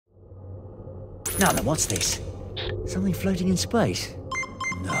Now then, what's this? Something floating in space?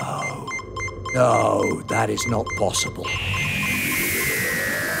 No. No, that is not possible.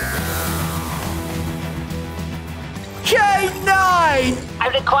 K9!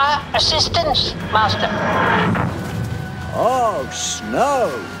 I require assistance, Master. Oh,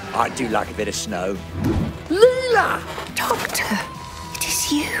 snow. I do like a bit of snow. Leela! Doctor, it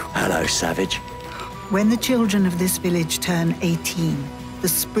is you. Hello, Savage. When the children of this village turn 18, the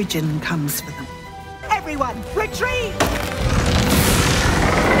Spridgen comes for them. Everyone, retreat!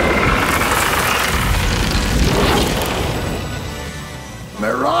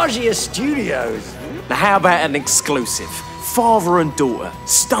 Miragia Studios. Now how about an exclusive? Father and daughter,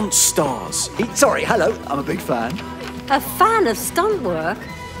 stunt stars. Sorry, hello. I'm a big fan. A fan of stunt work?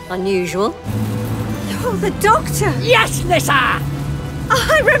 Unusual. You're the Doctor! Yes, Nyssa!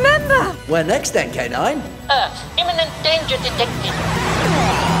 I remember! Where next then, K9? Earth, imminent danger detected.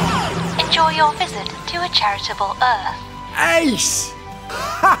 Enjoy your visit to a charitable Earth. Ace!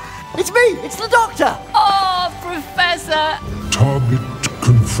 Ha! It's me! It's the Doctor! Oh, Professor! Target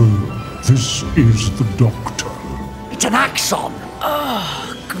confirmed. This is the Doctor. It's an axon!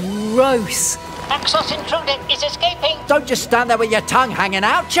 Oh, gross. Axos intruder is escaping. Don't just stand there with your tongue hanging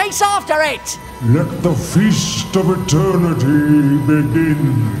out. Chase after it! Let the feast of eternity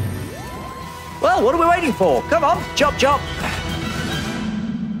begin. Well, what are we waiting for? Come on, chop chop.